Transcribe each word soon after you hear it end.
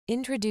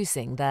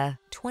Introducing the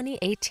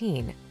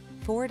 2018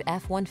 Ford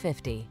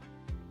F-150.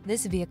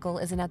 This vehicle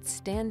is an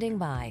outstanding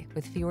buy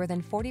with fewer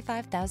than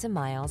 45,000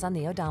 miles on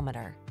the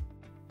odometer.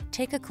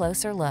 Take a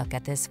closer look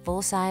at this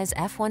full-size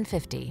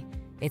F-150.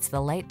 It's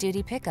the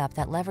light-duty pickup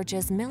that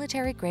leverages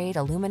military-grade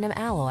aluminum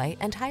alloy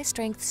and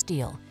high-strength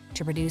steel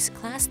to produce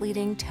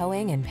class-leading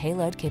towing and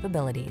payload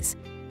capabilities.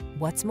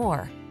 What's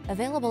more,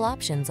 available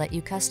options let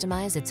you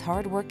customize its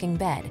hard-working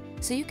bed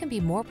so you can be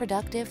more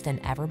productive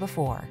than ever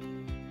before.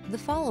 The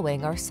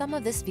following are some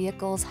of this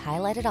vehicle's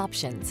highlighted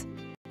options: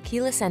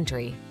 keyless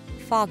entry,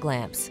 fog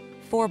lamps,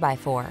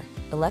 4x4,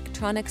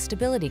 electronic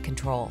stability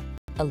control,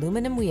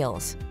 aluminum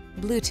wheels,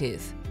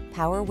 Bluetooth,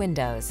 power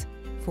windows,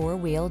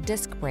 4-wheel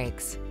disc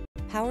brakes,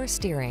 power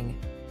steering.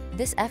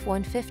 This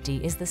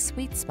F-150 is the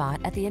sweet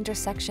spot at the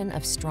intersection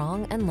of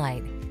strong and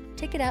light.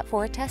 Take it out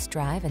for a test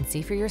drive and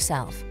see for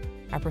yourself.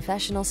 Our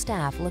professional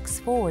staff looks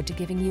forward to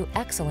giving you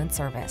excellent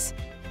service.